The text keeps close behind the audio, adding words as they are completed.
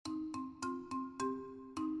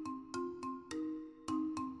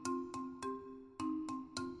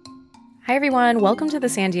Hi everyone, welcome to the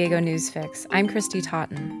San Diego News Fix. I'm Christy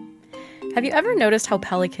Totten. Have you ever noticed how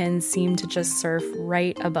pelicans seem to just surf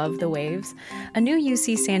right above the waves? A new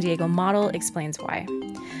UC San Diego model explains why.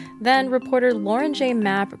 Then, reporter Lauren J.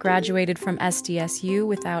 Mapp graduated from SDSU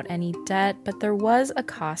without any debt, but there was a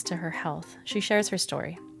cost to her health. She shares her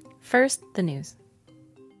story. First, the news.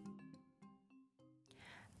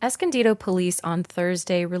 Escondido police on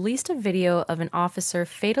Thursday released a video of an officer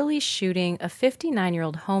fatally shooting a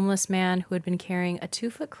 59-year-old homeless man who had been carrying a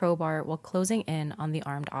 2-foot crowbar while closing in on the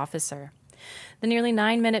armed officer. The nearly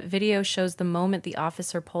 9-minute video shows the moment the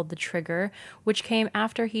officer pulled the trigger, which came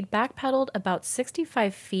after he'd backpedaled about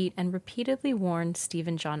 65 feet and repeatedly warned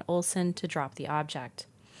Stephen John Olson to drop the object.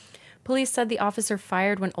 Police said the officer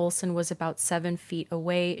fired when Olson was about 7 feet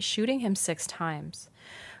away, shooting him 6 times.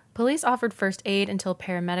 Police offered first aid until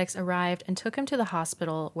paramedics arrived and took him to the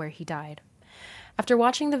hospital, where he died. After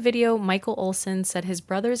watching the video, Michael Olson said his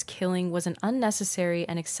brother's killing was an unnecessary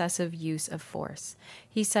and excessive use of force.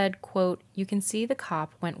 He said, quote, "You can see the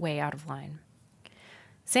cop went way out of line."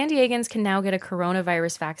 San Diegans can now get a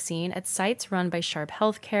coronavirus vaccine at sites run by Sharp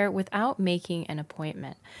Healthcare without making an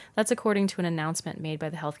appointment. That's according to an announcement made by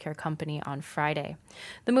the healthcare company on Friday.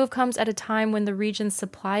 The move comes at a time when the region's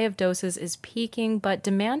supply of doses is peaking, but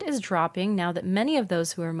demand is dropping now that many of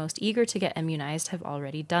those who are most eager to get immunized have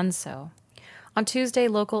already done so. On Tuesday,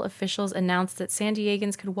 local officials announced that San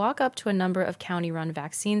Diegans could walk up to a number of county-run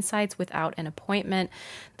vaccine sites without an appointment.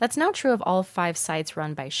 That's now true of all 5 sites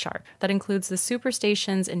run by Sharp. That includes the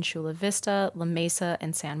superstations in Chula Vista, La Mesa,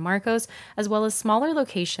 and San Marcos, as well as smaller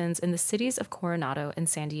locations in the cities of Coronado and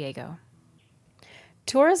San Diego.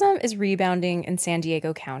 Tourism is rebounding in San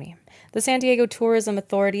Diego County. The San Diego Tourism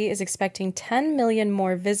Authority is expecting 10 million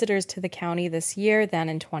more visitors to the county this year than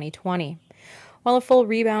in 2020. While a full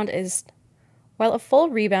rebound is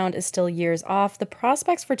still years off, the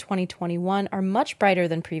prospects for 2021 are much brighter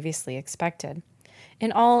than previously expected.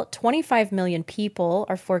 In all, 25 million people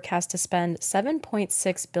are forecast to spend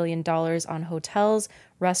 $7.6 billion on hotels,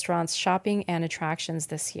 restaurants, shopping, and attractions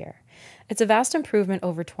this year. It's a vast improvement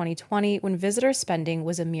over 2020, when visitor spending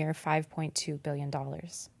was a mere $5.2 billion.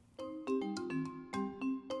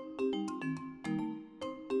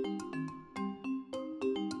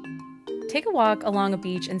 Take a walk along a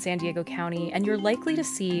beach in San Diego County, and you're likely to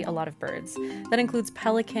see a lot of birds. That includes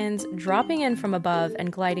pelicans dropping in from above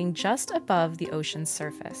and gliding just above the ocean's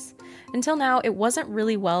surface. Until now, it wasn't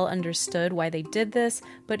really well understood why they did this,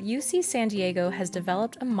 but UC San Diego has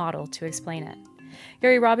developed a model to explain it.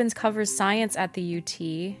 Gary Robbins covers science at the UT.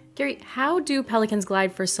 Gary, how do pelicans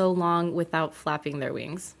glide for so long without flapping their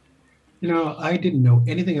wings? I didn't know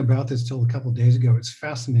anything about this till a couple of days ago. It's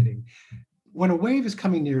fascinating. When a wave is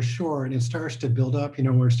coming near shore and it starts to build up,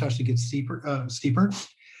 where it starts to get steeper,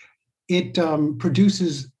 it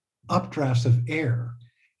produces updrafts of air.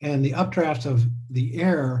 And the updrafts of the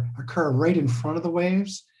air occur right in front of the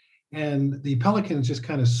waves. And the pelicans just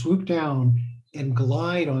kind of swoop down and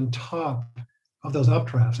glide on top of those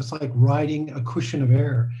updrafts. It's like riding a cushion of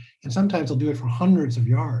air. And sometimes they'll do it for hundreds of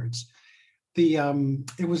yards.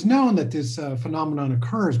 It was known that this phenomenon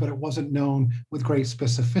occurs, but it wasn't known with great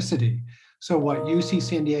specificity. So what UC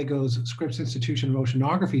San Diego's Scripps Institution of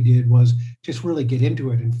Oceanography did was just really get into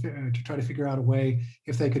it and to try to figure out a way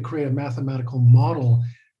if they could create a mathematical model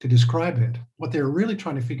to describe it. What they were really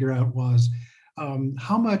trying to figure out was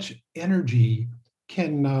how much energy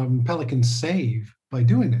can pelicans save by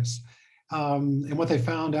doing this? And what they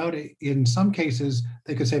found out, in some cases,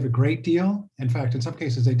 they could save a great deal. In fact, in some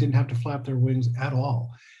cases, they didn't have to flap their wings at all.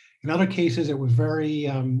 In other cases, it was very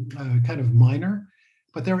kind of minor,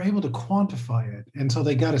 but they were able to quantify it. And so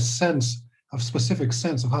they got a specific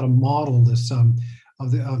sense of how to model this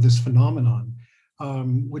of this phenomenon,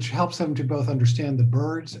 which helps them to both understand the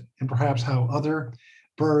birds and perhaps how other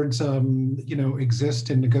birds, exist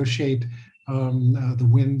and negotiate the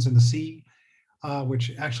winds and the sea,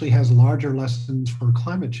 which actually has larger lessons for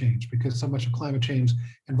climate change, because so much of climate change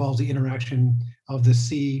involves the interaction of the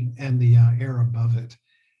sea and the air above it.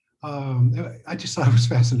 I just thought it was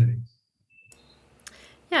fascinating.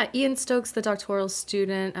 Yeah, Ian Stokes, the doctoral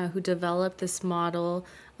student who developed this model,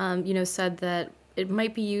 said that it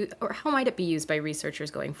might be used, or how might it be used by researchers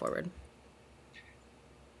going forward?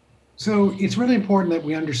 So it's really important that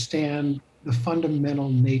we understand the fundamental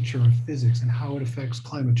nature of physics and how it affects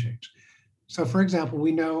climate change. So, for example,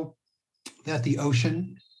 we know that the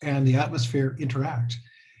ocean and the atmosphere interact,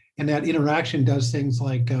 and that interaction does things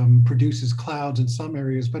like produces clouds in some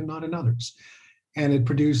areas, but not in others. And it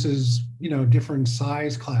produces, different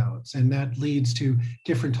size clouds, and that leads to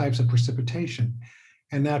different types of precipitation.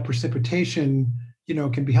 And that precipitation,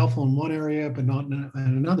 can be helpful in one area, but not in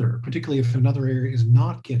another, particularly if another area is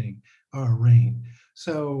not getting rain.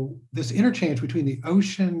 So this interchange between the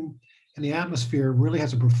ocean and the atmosphere really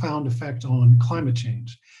has a profound effect on climate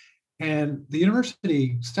change. And the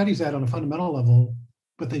university studies that on a fundamental level,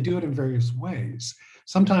 but they do it in various ways.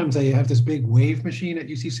 Sometimes they have this big wave machine at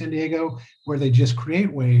UC San Diego where they just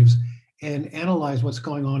create waves and analyze what's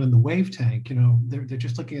going on in the wave tank. They're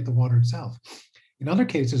just looking at the water itself. In other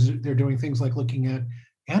cases, they're doing things like looking at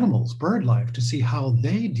animals, bird life, to see how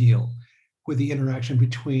they deal with the interaction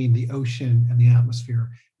between the ocean and the atmosphere,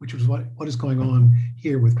 which is what is going on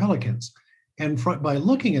here with pelicans. And by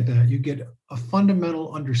looking at that, you get a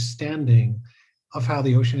fundamental understanding of how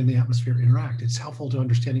the ocean and the atmosphere interact. It's helpful to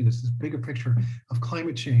understanding this bigger picture of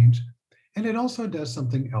climate change. And it also does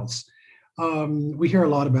something else. We hear a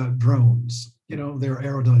lot about drones. They're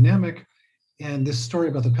aerodynamic. And this story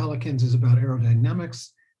about the pelicans is about aerodynamics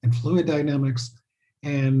and fluid dynamics.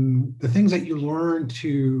 And the things that you learn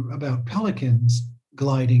about pelicans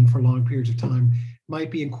gliding for long periods of time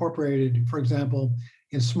might be incorporated, for example,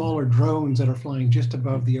 in smaller drones that are flying just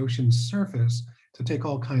above the ocean's surface to take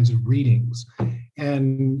all kinds of readings.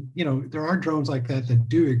 And there are drones like that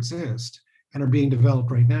do exist and are being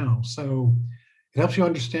developed right now. So it helps you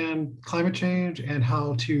understand climate change and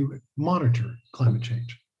how to monitor climate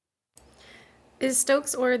change. Is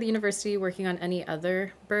Stokes or the university working on any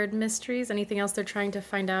other bird mysteries? Anything else they're trying to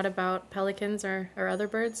find out about pelicans or other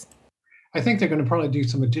birds? I think they're going to probably do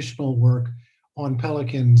some additional work on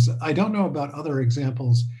pelicans. I don't know about other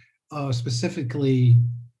examples specifically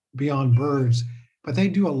beyond birds, but they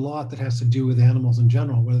do a lot that has to do with animals in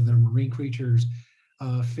general, whether they're marine creatures,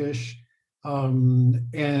 fish,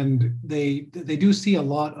 and they do see a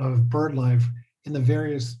lot of bird life in the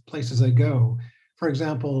various places they go. For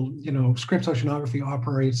example, Scripps Oceanography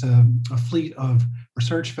operates a fleet of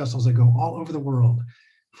research vessels that go all over the world,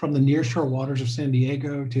 from the nearshore waters of San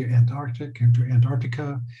Diego to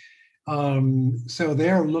Antarctica. So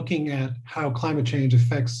they're looking at how climate change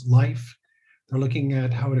affects life. They're looking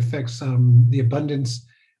at how it affects the abundance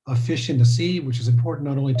of fish in the sea, which is important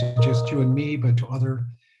not only to just you and me, but to other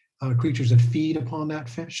creatures that feed upon that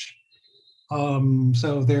fish.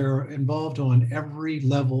 So they're involved on every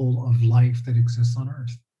level of life that exists on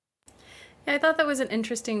Earth. Yeah, I thought that was an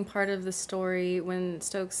interesting part of the story when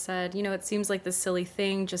Stokes said, it seems like this silly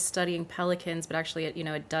thing just studying pelicans, but actually,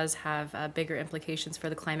 it does have bigger implications for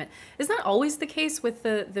the climate. Is that always the case with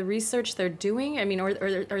the research they're doing? I mean, or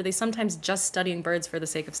are they sometimes just studying birds for the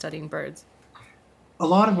sake of studying birds? A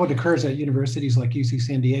lot of what occurs at universities like UC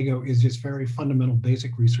San Diego is just very fundamental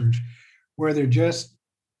basic research where they're just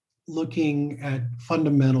looking at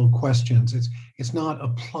fundamental questions. It's not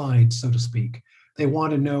applied, so to speak. They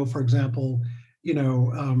want to know, for example,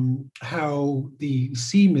 how the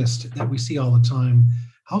sea mist that we see all the time,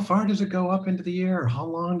 how far does it go up into the air? How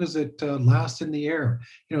long does it last in the air?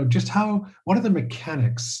 What are the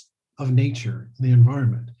mechanics of nature, the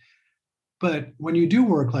environment? But when you do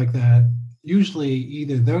work like that, usually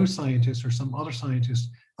either those scientists or some other scientists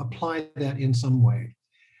apply that in some way.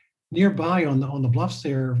 Nearby on the bluffs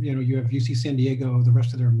there, you have UC San Diego, the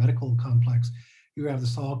rest of their medical complex. You have the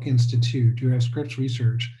Salk Institute, you have Scripps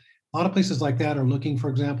Research. A lot of places like that are looking, for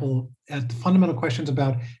example, at the fundamental questions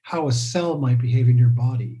about how a cell might behave in your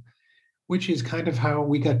body, which is kind of how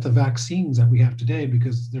we get the vaccines that we have today,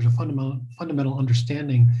 because there's a fundamental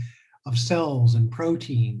understanding of cells and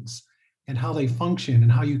proteins and how they function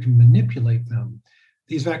and how you can manipulate them.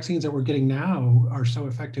 These vaccines that we're getting now are so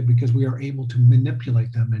effective because we are able to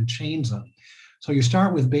manipulate them and change them. So you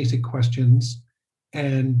start with basic questions,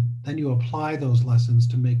 and then you apply those lessons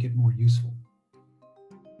to make it more useful.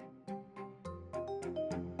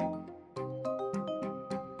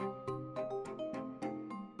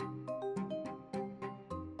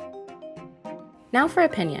 Now for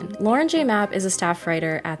opinion. Lauren J. Mapp is a staff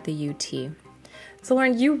writer at the UT. So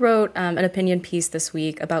Lauren, you wrote an opinion piece this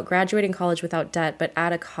week about graduating college without debt, but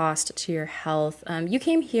at a cost to your health. You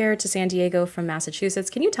came here to San Diego from Massachusetts.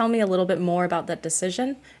 Can you tell me a little bit more about that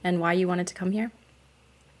decision and why you wanted to come here?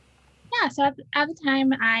 Yeah, so at the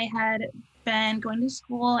time I had been going to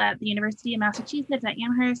school at the University of Massachusetts at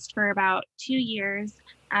Amherst for about 2 years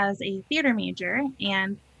as a theater major,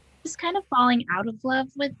 and just kind of falling out of love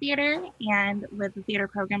with theater and with the theater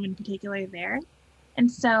program in particular there.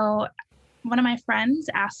 And so one of my friends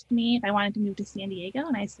asked me if I wanted to move to San Diego,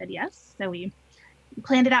 and I said yes. So we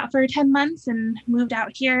planned it out for 10 months and moved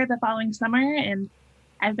out here the following summer, and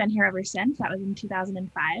I've been here ever since. That was in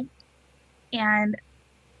 2005. And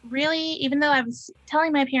really, even though I was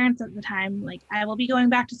telling my parents at the time, like, I will be going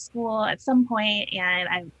back to school at some point, and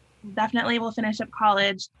I definitely will finish up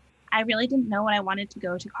college, I really didn't know what I wanted to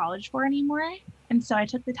go to college for anymore. And so I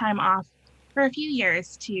took the time off for a few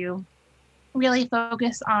years to really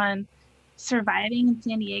focus on surviving in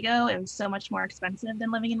San Diego. It was so much more expensive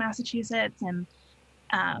than living in Massachusetts, and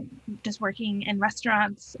just working in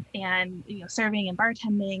restaurants and serving and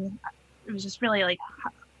bartending. It was just really like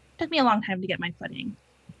took me a long time to get my footing.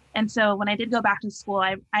 And so when I did go back to school,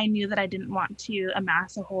 I knew that I didn't want to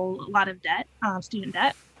amass a whole lot of debt, student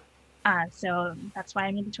debt. So that's why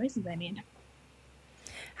I made the choices I made.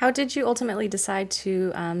 How did you ultimately decide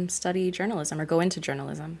to study journalism or go into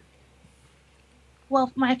journalism?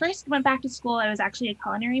 Well, when I first went back to school, I was actually a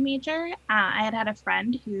culinary major. I had a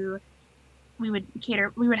friend who we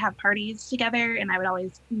would have parties together, and I would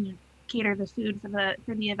always cater the food for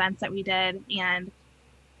the events that we did. And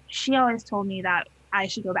she always told me that I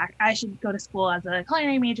should go to school as a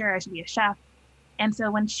culinary major, I should be a chef. And so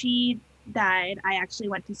when she died, I actually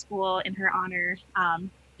went to school in her honor,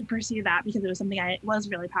 to pursue that, because it was something I was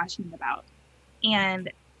really passionate about. And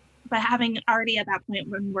but having already at that point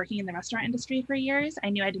been working in the restaurant industry for years, I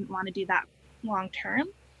knew I didn't want to do that long term.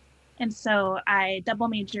 And so I double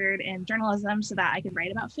majored in journalism so that I could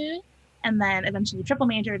write about food, and then eventually triple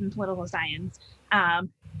majored in political science,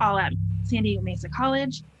 all at San Diego Mesa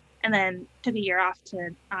College, and then took a year off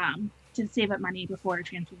to save up money before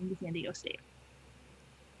transferring to San Diego State.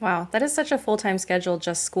 Wow, that is such a full-time schedule,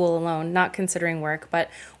 just school alone, not considering work. But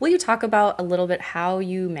will you talk about a little bit how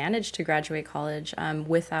you managed to graduate college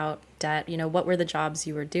without debt? What were the jobs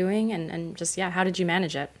you were doing, and just, yeah, how did you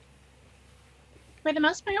manage it? For the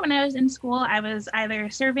most part, when I was in school, I was either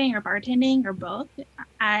serving or bartending or both.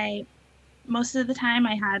 I Most of the time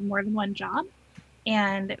I had more than one job,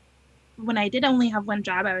 and when I did only have one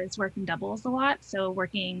job, I was working doubles a lot, so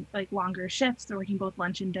working like longer shifts, so working both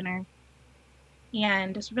lunch and dinner,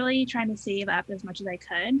 and just really trying to save up as much as I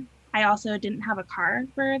could. I also didn't have a car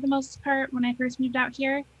for the most part when I first moved out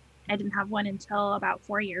here. I didn't have one until about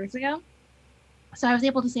 4 years ago. So I was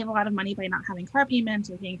able to save a lot of money by not having car payments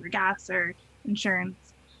or paying for gas or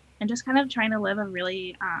insurance, and just kind of trying to live a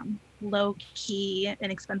really low key,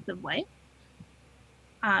 inexpensive life.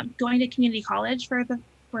 Going to community college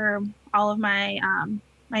for all of my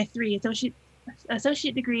my three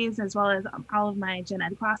associate degrees, as well as all of my gen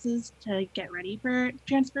ed classes to get ready for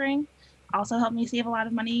transferring, also helped me save a lot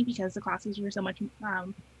of money because the classes were so much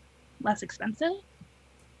less expensive.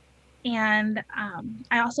 And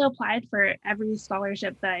I also applied for every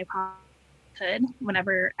scholarship that I could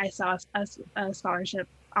whenever I saw a scholarship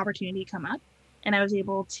opportunity come up. And I was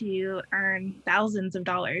able to earn thousands of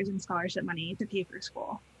dollars in scholarship money to pay for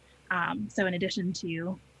school. So in addition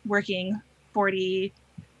to working 40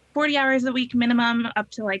 hours a week minimum, up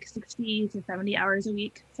to like 60 to 70 hours a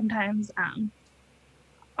week sometimes,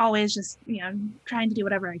 always just, trying to do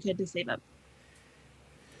whatever I could to save up.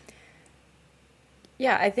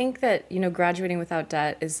 Yeah, I think that, graduating without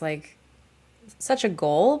debt is like such a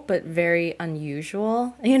goal, but very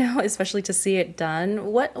unusual, especially to see it done.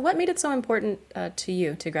 What made it so important to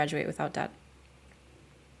you to graduate without debt?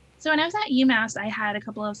 So when I was at UMass, I had a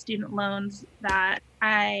couple of student loans that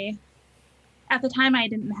at the time, I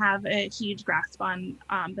didn't have a huge grasp on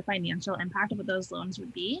the financial impact of what those loans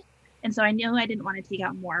would be. And so I knew I didn't want to take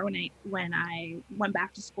out more when I went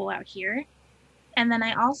back to school out here. And then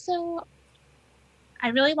I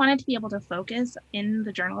really wanted to be able to focus in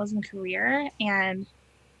the journalism career, and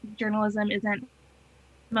journalism isn't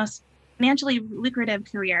the most financially lucrative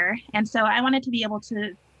career. And so I wanted to be able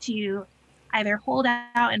to either hold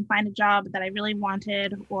out and find a job that I really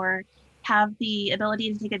wanted, or have the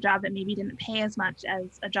ability to take a job that maybe didn't pay as much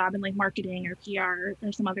as a job in like marketing or PR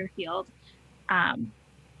or some other field.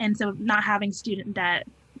 And so not having student debt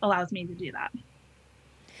allows me to do that.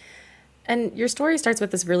 And your story starts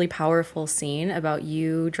with this really powerful scene about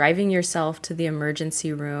you driving yourself to the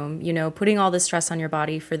emergency room, putting all this stress on your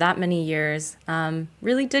body for that many years,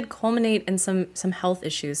 really did culminate in some health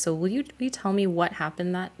issues. So will you tell me what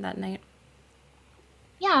happened that night?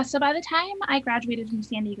 Yeah, so by the time I graduated from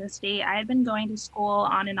San Diego State, I had been going to school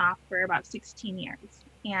on and off for about 16 years.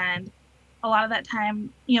 And a lot of that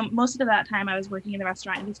time, most of that time I was working in the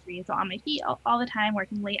restaurant industry, so on my feet all the time,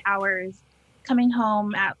 working late hours, coming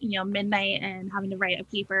home at midnight and having to write a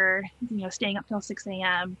paper, staying up till 6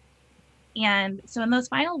 a.m. And so in those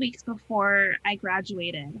final weeks before I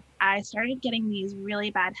graduated, I started getting these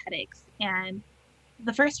really bad headaches. And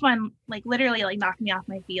the first one, like literally like knocked me off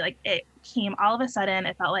my feet. Like it came all of a sudden.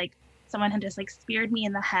 It felt like someone had just like speared me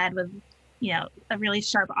in the head with, a really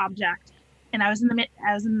sharp object. And I was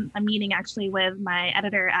in a meeting actually with my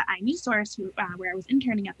editor at iNewsSource, where I was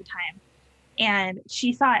interning at the time. And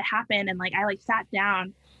she saw it happen, and like I like sat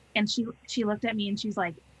down, and she looked at me and she's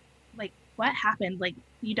like, what happened? Like,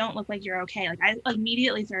 you don't look like you're okay. Like, I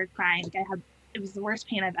immediately started crying. Like, it was the worst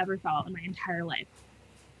pain I've ever felt in my entire life.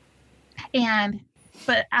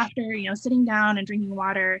 But after, sitting down and drinking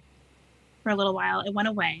water for a little while, it went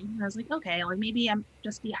away. And I was like, okay, like maybe I'm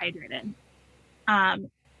just dehydrated. And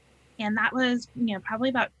that was, probably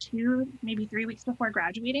about 2, maybe 3 weeks before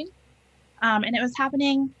graduating. And it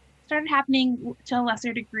started happening to a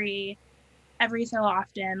lesser degree every so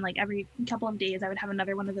often. Like every couple of days, I would have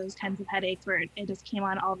another one of those kinds of headaches where it just came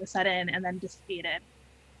on all of a sudden and then dissipated.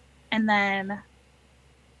 And then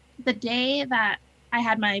the day that I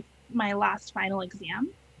had my last final exam,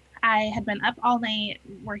 I had been up all night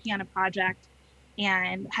working on a project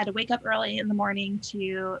and had to wake up early in the morning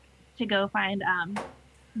to go find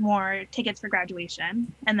more tickets for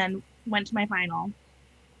graduation, and then went to my final.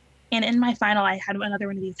 And in my final, I had another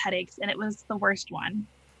one of these headaches, and it was the worst one.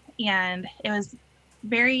 And it was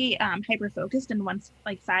very hyper-focused in one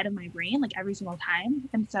side of my brain, like every single time.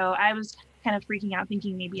 And so I was kind of freaking out,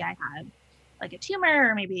 thinking maybe I had like a tumor,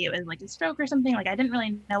 or maybe it was like a stroke or something. Like I didn't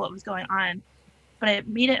really know what was going on, but it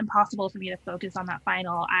made it impossible for me to focus on that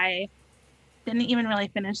final. I didn't even really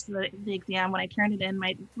finish the exam. When I turned it in,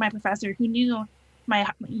 my professor, who knew my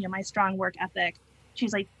strong work ethic,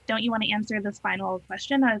 she's like, don't you want to answer this final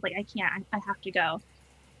question? I was like, I can't, I have to go.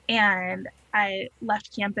 And I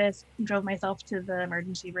left campus, drove myself to the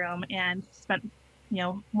emergency room, and spent,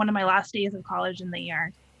 one of my last days of college in the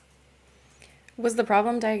ER. Was the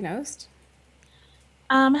problem diagnosed?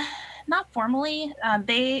 Not formally.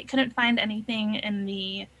 They couldn't find anything in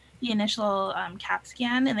the initial CAT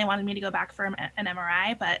scan, and they wanted me to go back for an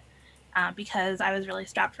MRI, but because I was really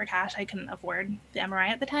strapped for cash, I couldn't afford the MRI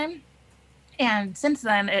at the time. And since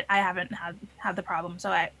then, I haven't had the problem.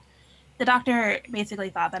 So the doctor basically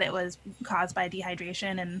thought that it was caused by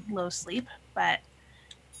dehydration and low sleep,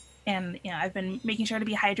 and I've been making sure to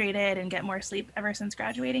be hydrated and get more sleep ever since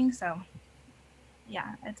graduating. So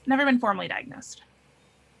yeah, it's never been formally diagnosed.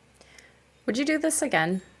 Would you do this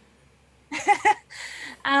again?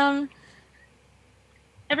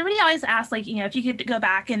 Everybody always asks, like, if you could go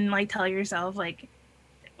back and like tell yourself like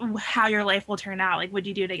how your life will turn out, like, would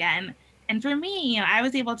you do it again? And for me, I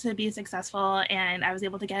was able to be successful, and I was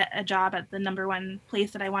able to get a job at the #1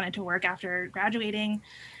 place that I wanted to work after graduating.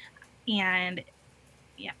 And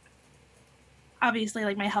yeah, obviously,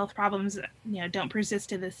 like, my health problems, don't persist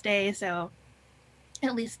to this day. So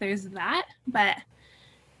at least there's that. But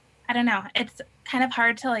I don't know. It's kind of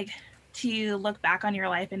hard to look back on your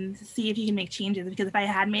life and see if you can make changes, because if I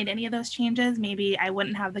had made any of those changes, maybe I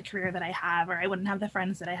wouldn't have the career that I have, or I wouldn't have the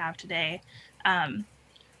friends that I have today.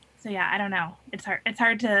 So yeah, I don't know. It's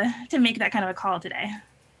hard to make that kind of a call today.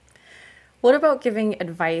 What about giving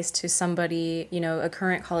advice to somebody, a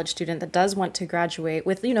current college student that does want to graduate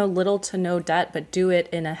with, little to no debt, but do it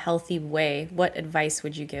in a healthy way? What advice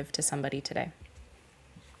would you give to somebody today?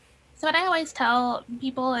 So what I always tell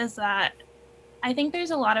people is that I think there's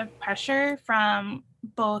a lot of pressure from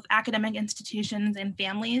both academic institutions and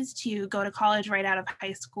families to go to college right out of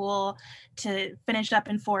high school, to finish up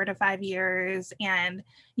in 4 to 5 years, and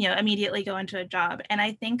immediately go into a job. And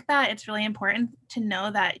I think that it's really important to know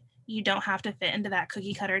that you don't have to fit into that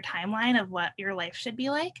cookie cutter timeline of what your life should be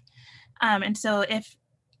like. And so if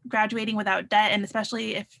graduating without debt, and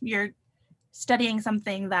especially if you're studying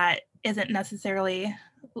something that isn't necessarily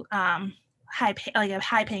a high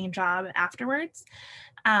paying job afterwards,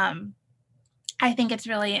 I think it's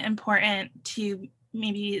really important to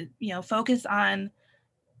maybe, focus on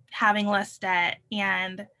having less debt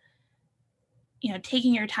and,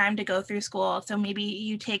 taking your time to go through school. So maybe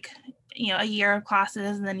you take, a year of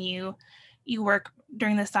classes, and then you work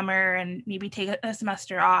during the summer and maybe take a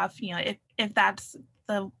semester off. If that's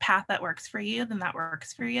the path that works for you, then that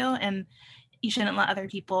works for you. And you shouldn't let other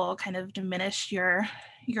people kind of diminish your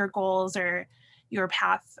goals or your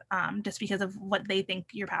path just because of what they think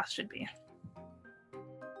your path should be.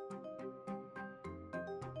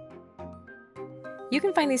 You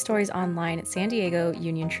can find these stories online at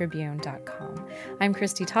SanDiegoUnionTribune.com. I'm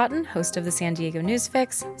Christy Totten, host of the San Diego News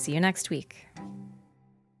Fix. See you next week.